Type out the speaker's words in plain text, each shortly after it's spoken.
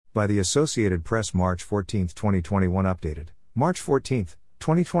By the Associated Press, March 14, 2021. Updated March 14,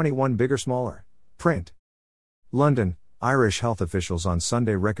 2021. Bigger, smaller. Print. London. Irish health officials on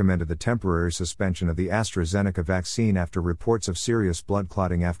Sunday recommended the temporary suspension of the AstraZeneca vaccine after reports of serious blood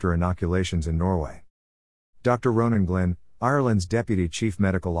clotting after inoculations in Norway. Dr. Ronan Glynn, Ireland's Deputy Chief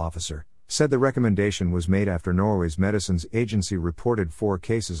Medical Officer, said the recommendation was made after Norway's Medicines Agency reported 4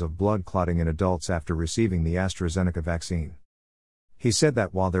 cases of blood clotting in adults after receiving the AstraZeneca vaccine. He said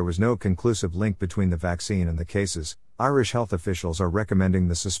that while there was no conclusive link between the vaccine and the cases, Irish health officials are recommending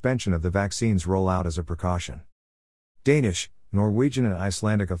the suspension of the vaccine's rollout as a precaution. Danish, Norwegian and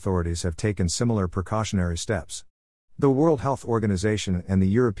Icelandic authorities have taken similar precautionary steps. The World Health Organization and the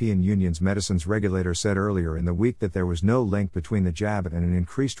European Union's medicines regulator said earlier in the week that there was no link between the jab and an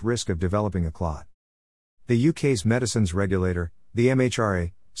increased risk of developing a clot. The UK's medicines regulator, the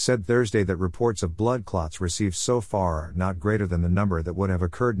MHRA, said Thursday that reports of blood clots received so far are not greater than the number that would have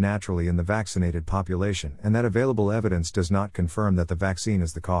occurred naturally in the vaccinated population, and that available evidence does not confirm that the vaccine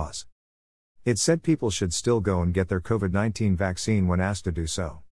is the cause. It said people should still go and get their COVID-19 vaccine when asked to do so.